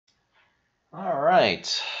All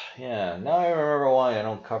right. Yeah, now I remember why I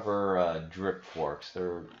don't cover drip forks.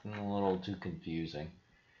 They're a little too confusing.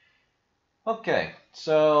 Okay,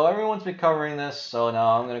 so everyone's been covering this, so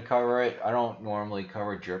now I'm going to cover it. I don't normally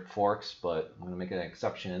cover drip forks, but I'm going to make an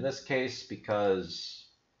exception in this case because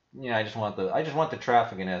I just want the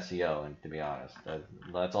traffic and SEO, and to be honest,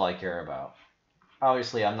 that's all I care about.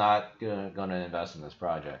 Obviously, I'm not gonna invest in this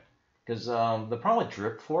project because the problem with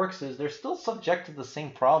drip forks is they're still subject to the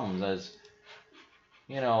same problems as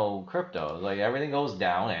crypto. Like everything goes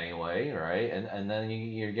down anyway, right? And then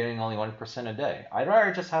you're getting only 1% a day. I'd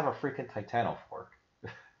rather just have a freaking Titano fork.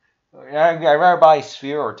 I'd rather buy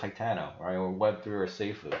Sphere or Titano, right? Or Web3 or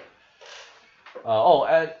Seifu.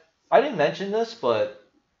 And I didn't mention this, but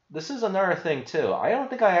this is another thing too. I don't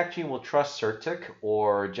think I actually will trust Certic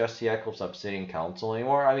or Jesse Eccles' Obsidian Council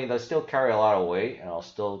anymore. I mean, they still carry a lot of weight, and I'll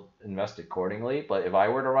still invest accordingly. But if I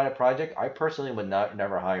were to run a project, I personally would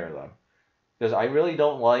never hire them. Because I really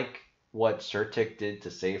don't like what Certic did to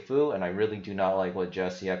Seifu, and I really do not like what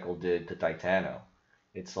Jesse Eckel did to Titano.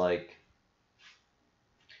 It's like,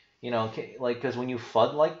 like, because when you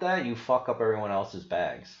FUD like that, you fuck up everyone else's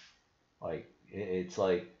bags. Like, it's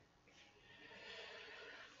like,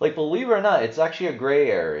 believe it or not, it's actually a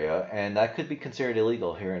gray area, and that could be considered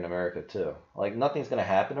illegal here in America too. Like, nothing's gonna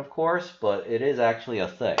happen, of course, but it is actually a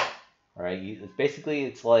thing, right? Basically,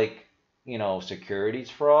 it's like, securities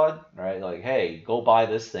fraud, right? Like, hey, go buy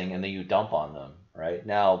this thing, and then you dump on them, right?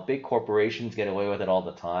 Now, big corporations get away with it all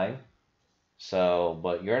the time, so,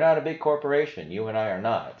 but you're not a big corporation. You and I are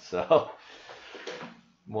not, so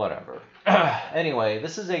whatever. Anyway,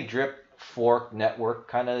 this is a drip fork network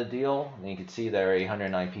kind of deal. And you can see there are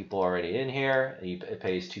 809 people already in here. It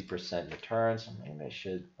pays 2% returns. Maybe I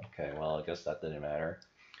should. Okay, well, I guess that didn't matter.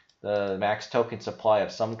 The max token supply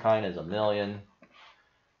of some kind is 1,000,000.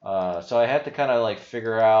 So I had to kind of like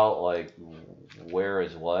figure out like where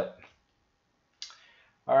is what.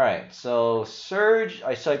 All right, so Surge,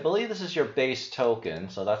 I believe this is your base token,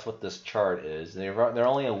 so that's what this chart is. They're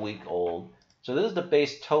only a week old. So this is the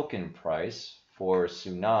base token price for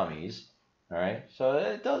Tsunamis. All right, so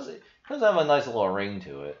it does have a nice little ring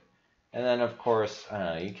to it. And then of course, I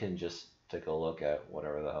don't know, you can just take a look at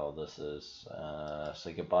whatever the hell this is. So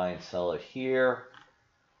you can buy and sell it here.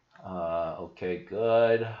 Okay,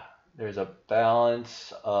 good. There's a balance.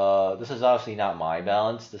 This is obviously not my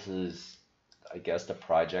balance. This is, I guess, the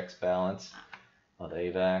project's balance of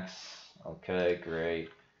AVAX. Okay, great.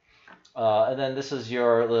 And then this is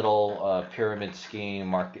your little pyramid scheme,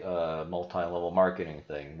 multi-level marketing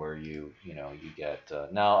thing where you get.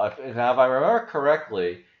 Now, if I remember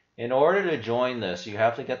correctly, in order to join this, you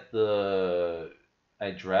have to get the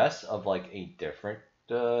address of like a different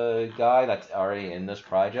guy that's already in this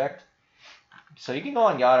project. So you can go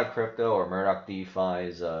on Yada Crypto or Murdoch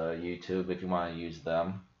DeFi's YouTube if you want to use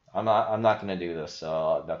them. I'm not going to do this,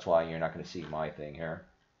 so that's why you're not going to see my thing here.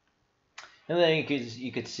 And then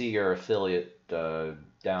you could see your affiliate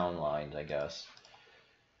downlines, I guess.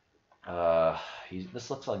 This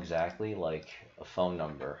looks exactly like a phone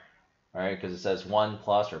number, all right? Because it says 1+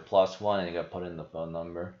 or +1, and you got to put in the phone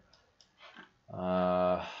number.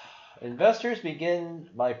 Investors begin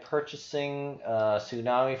by purchasing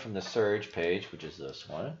Tsunami from the Surge page, which is this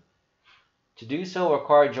one. To do so,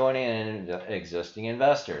 require joining an existing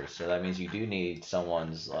investor. So that means you do need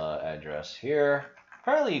someone's address here.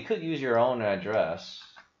 Apparently, you could use your own address.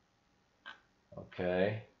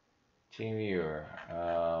 Okay. Team viewer.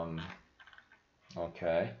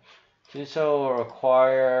 Okay. To so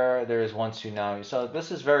require, there is one Tsunami. So this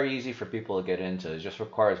is very easy for people to get into. It just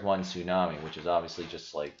requires one Tsunami, which is obviously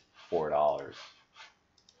just like $4. All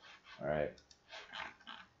right.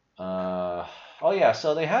 Oh yeah,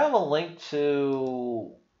 so they have a link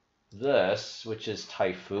to this, which is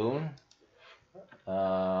Typhoon.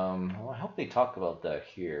 Well, I hope they talk about that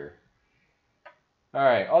here. All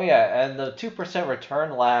right. Oh yeah, and the 2%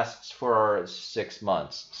 return lasts for 6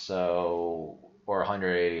 months, so or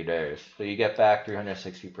 180 days. So you get back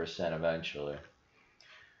 360% eventually.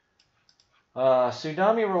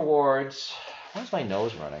 Tsunami rewards. Why's my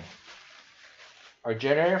nose running? Are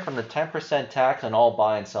generated from the 10% tax on all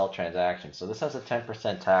buy and sell transactions. So this has a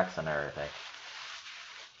 10% tax on everything,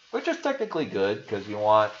 which is technically good because you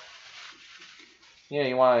want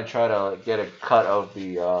to try to get a cut of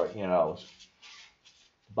the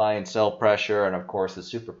buy and sell pressure, and of course the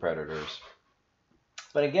super predators.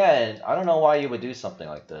 But again, I don't know why you would do something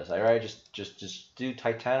like this. I'd rather just do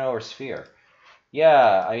Titano or Sphere.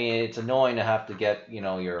 Yeah, I mean it's annoying to have to get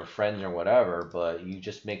your friends or whatever, but you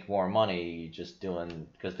just make more money just doing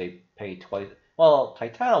because they pay twice. Well,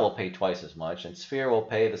 Titano will pay twice as much, and Sphere will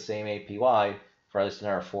pay the same APY for at least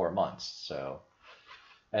another 4 months. So,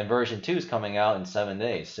 and version 2 is coming out in 7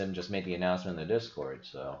 days. Sim just made the announcement in the Discord.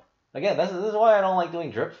 So again, this is why I don't like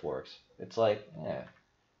doing drip forks. It's like, yeah,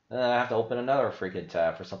 and then I have to open another freaking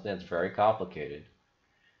tab for something that's very complicated.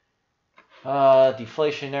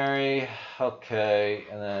 Deflationary, okay,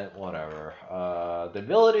 and then whatever. The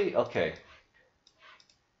ability, okay.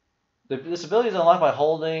 This ability is unlocked by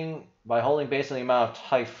holding based on the amount of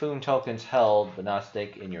Typhoon tokens held, but not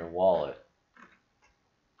staked in your wallet.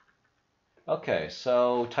 Okay,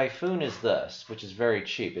 so Typhoon is this, which is very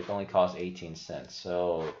cheap. It only costs 18 cents.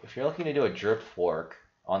 So if you're looking to do a drip fork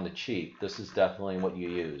on the cheap, this is definitely what you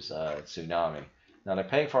use, Tsunami. Now they're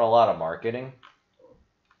paying for a lot of marketing.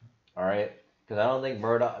 All right, because I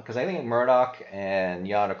think Murdoch and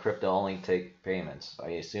Yada Crypto only take payments.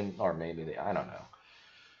 I assume, or maybe they, I don't know.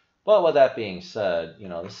 But with that being said, you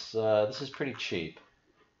know, this is pretty cheap.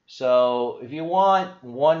 So if you want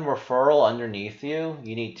one referral underneath you,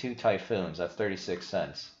 you need 2 Typhoons. That's 36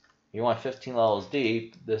 cents. If you want 15 levels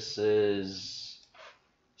deep, this is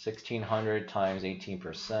 1,600 times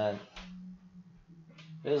 18%.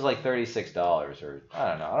 It is like $36, or I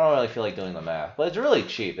don't know. I don't really feel like doing the math, but it's really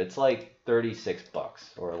cheap. It's like 36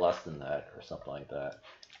 bucks or less than that or something like that.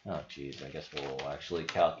 Oh, geez. I guess we'll actually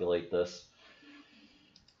calculate this.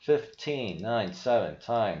 1597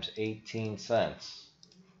 times 18 cents.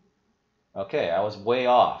 Okay, I was way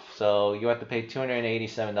off. So you have to pay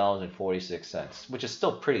 $287.46, which is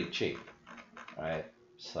still pretty cheap. All right,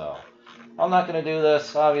 so I'm not going to do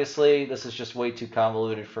this. Obviously, this is just way too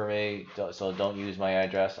convoluted for me, so don't use my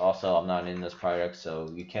address. Also, I'm not in this project, so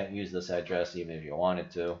you can't use this address even if you wanted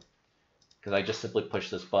to, because I just simply push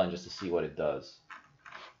this button just to see what it does.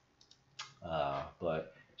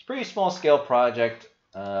 But it's a pretty small scale project.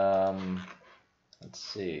 Let's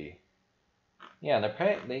see. Yeah,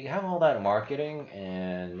 they have all that marketing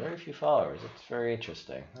and very few followers. It's very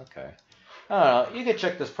interesting. Okay. I don't know. You can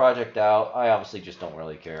check this project out. I obviously just don't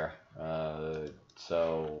really care.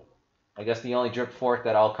 So I guess the only drip fork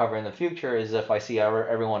that I'll cover in the future is if I see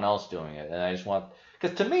everyone else doing it. And I just want...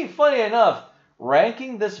 Because to me, funny enough,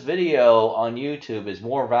 ranking this video on YouTube is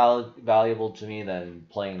more valuable to me than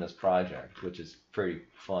playing this project, which is pretty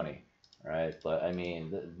funny. Right? But I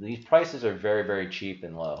mean, these prices are very, very cheap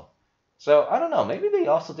and low. So, I don't know, maybe they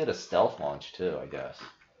also did a stealth launch too, I guess.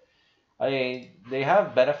 I mean, they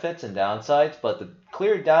have benefits and downsides, but the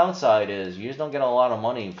clear downside is you just don't get a lot of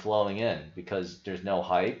money flowing in because there's no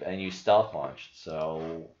hype and you stealth launched.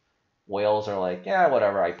 So, whales are like, yeah,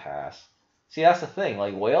 whatever, I pass. See, that's the thing,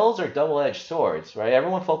 like, whales are double-edged swords, right?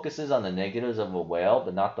 Everyone focuses on the negatives of a whale,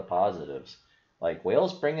 but not the positives. Like,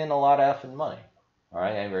 whales bring in a lot of effing money, all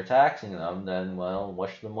right? And if you're taxing them, then, well,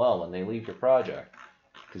 wish them well when they leave your project.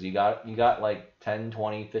 Because you got like 10,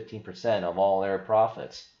 20, 15% of all their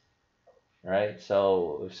profits, right?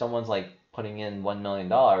 So if someone's like putting in $1 million,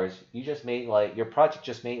 you just made like, your project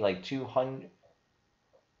just made like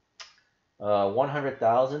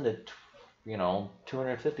 100,000 to, you know,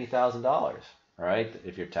 $250,000, right?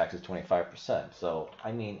 If your tax is 25%. So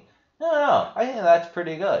I mean, no, I think that's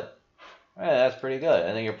pretty good. Right, that's pretty good.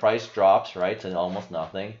 And then your price drops, right, to almost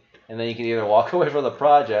nothing. And then you can either walk away from the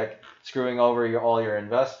project, screwing over all your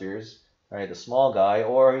investors, right, the small guy,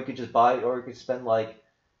 or you could just buy, or you could spend like,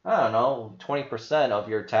 I don't know, 20% of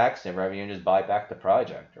your tax and revenue and just buy back the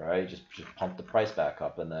project, right? Just pump the price back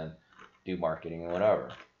up and then do marketing and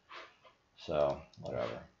whatever. So,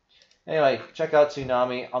 whatever. Anyway, check out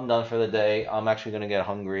Tsunami. I'm done for the day. I'm actually going to get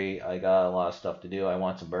hungry. I got a lot of stuff to do. I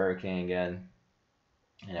want some Burger King again.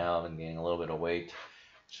 You know, I've been gaining a little bit of weight.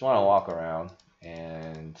 Just want to walk around.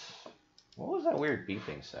 And what was that weird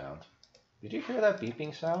beeping sound? Did you hear that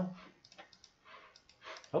beeping sound?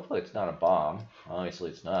 Hopefully it's not a bomb. Obviously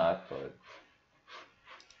it's not, but...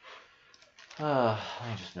 let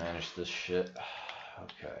me just manage this shit.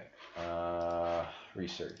 Okay.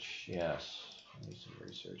 Research. Yes. I need some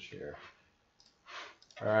research here.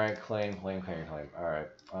 Alright, claim. Alright.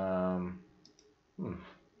 I don't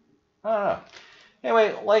know.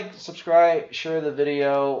 Anyway, like, subscribe, share the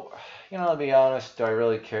video. You know, to be honest, do I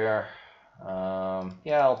really care?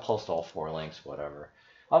 Yeah, I'll post all 4 links, whatever.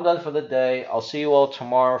 I'm done for the day. I'll see you all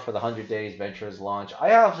tomorrow for the 100 Days Ventures launch.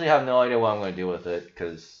 I obviously have no idea what I'm going to do with it,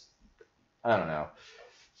 because, I don't know.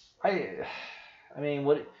 I mean,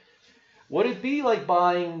 would it be like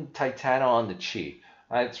buying Titano on the cheap?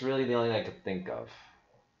 That's really the only thing I could think of.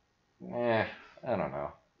 I don't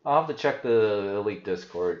know. I'll have to check the Elite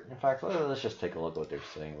Discord. In fact, let's just take a look at what they're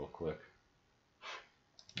saying real quick.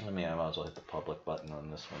 I mean, I might as well hit the public button on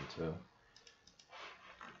this one too.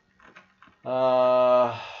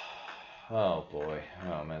 Oh boy.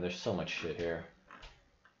 Oh man, there's so much shit here.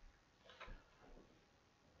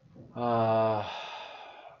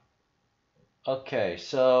 Okay,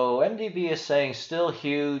 so MDB is saying still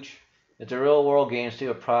huge. It's a real world game,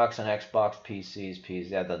 still procs on Xbox, PCs.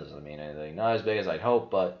 That doesn't mean anything. Not as big as I'd hope,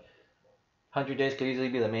 but 100 days could easily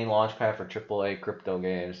be the main launch pad for AAA crypto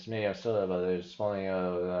games. To me, I'm still, but there's plenty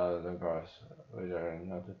of the cross.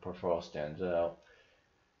 The portfolio stands out.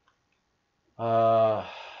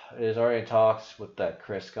 It is already in talks with that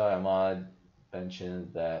Chris guy. Ahmad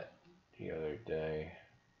mentioned that the other day.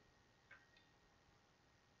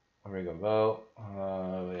 Are we gonna vote? Yeah,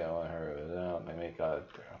 I want her it out. They make out.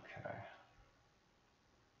 Okay.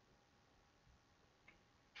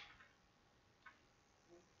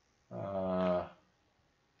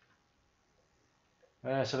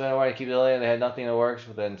 So then why keep delaying? They had nothing in the works,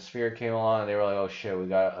 but then Sphere came along and they were like, oh shit, we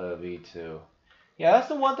got a V2. Yeah, that's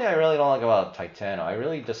the one thing I really don't like about Titano. I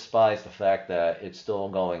really despise the fact that it's still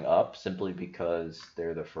going up simply because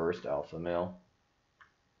they're the first alpha male.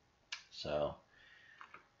 So,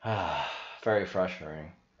 very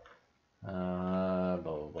frustrating. Blah,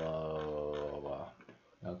 blah, blah, blah.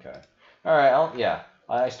 Okay. Alright, yeah.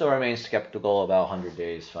 I still remain skeptical about 100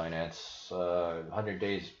 Days Finance, 100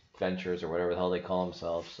 Days Ventures, or whatever the hell they call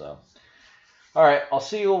themselves, so. Alright, I'll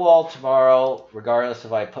see you all tomorrow, regardless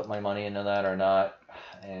if I put my money into that or not.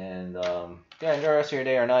 And, yeah, enjoy the rest of your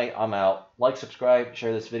day or night. I'm out. Like, subscribe,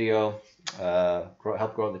 share this video,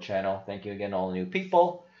 help grow the channel. Thank you again to all the new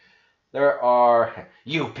people. There are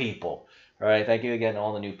you people. All right, thank you again to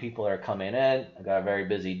all the new people that are coming in. I got a very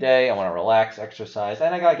busy day. I want to relax, exercise,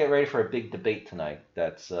 and I got to get ready for a big debate tonight.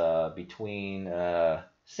 That's between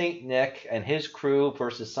Saint Nick and his crew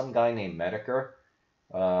versus some guy named Mediker.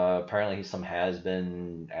 Apparently he's some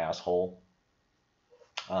has-been asshole.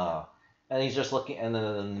 And he's just looking, and the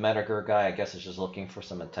Mediker guy, I guess, is just looking for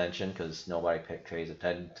some attention because nobody pays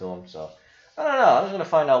attention to him. So, I don't know. I'm just going to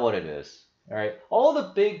find out what it is. All right, all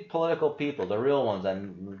the big political people, the real ones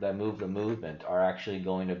that move the movement, are actually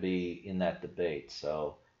going to be in that debate.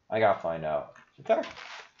 So I gotta find out. In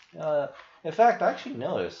fact, I actually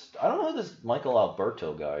noticed. I don't know who this Michael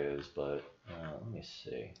Alberto guy is, but let me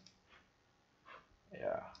see.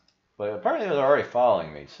 Yeah, but apparently they're already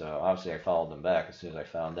following me, so obviously I followed them back as soon as I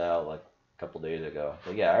found out, like a couple days ago.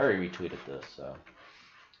 But yeah, I already retweeted this, so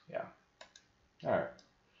yeah. All right.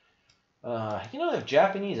 You know, if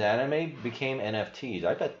Japanese anime became NFTs,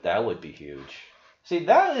 I bet that would be huge. See,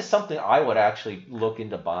 that is something I would actually look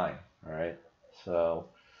into buying, alright? So,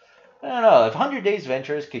 I don't know, if 100 Days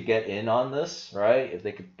Ventures could get in on this, right? If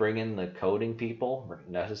they could bring in the coding people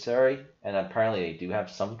necessary, and apparently they do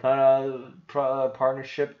have some kind of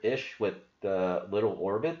partnership-ish with Little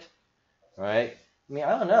Orbit, right? I mean,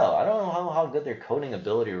 I don't know. I don't know how good their coding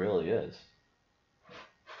ability really is.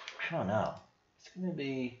 I don't know. It's going to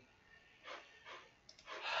be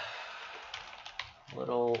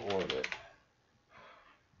Little Orbit.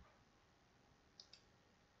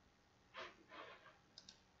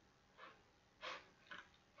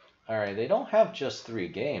 Alright, they don't have just 3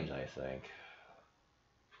 games, I think.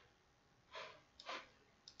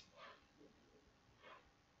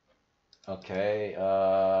 Okay,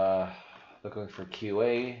 looking for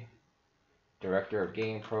QA, Director of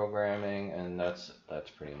Game Programming, and that's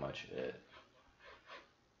pretty much it.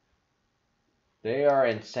 They are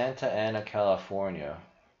in Santa Ana, California,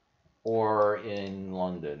 or in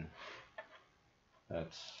London.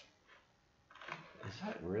 Is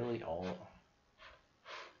that really all?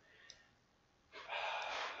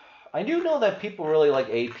 I do know that people really like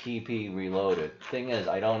APP Reloaded. Thing is,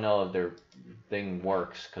 I don't know if their thing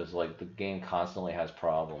works, because like the game constantly has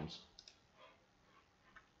problems.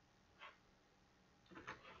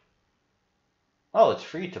 Oh, it's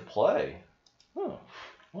free to play. Huh.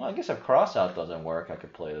 Well, I guess if Crossout doesn't work, I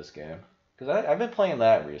could play this game. Because I've been playing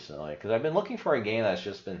that recently. Because I've been looking for a game that's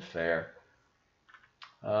just been fair.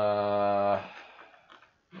 Yeah,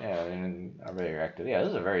 I mean, I'm very active. Yeah,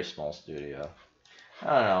 this is a very small studio. I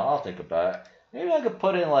don't know. I'll think about it. Maybe I could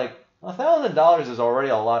put in like $1,000 is already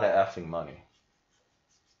a lot of effing money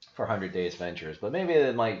for 100 Days Ventures. But maybe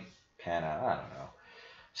it might pan out. I don't know.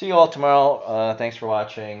 See you all tomorrow. Thanks for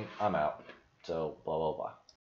watching. I'm out. So, blah, blah, blah.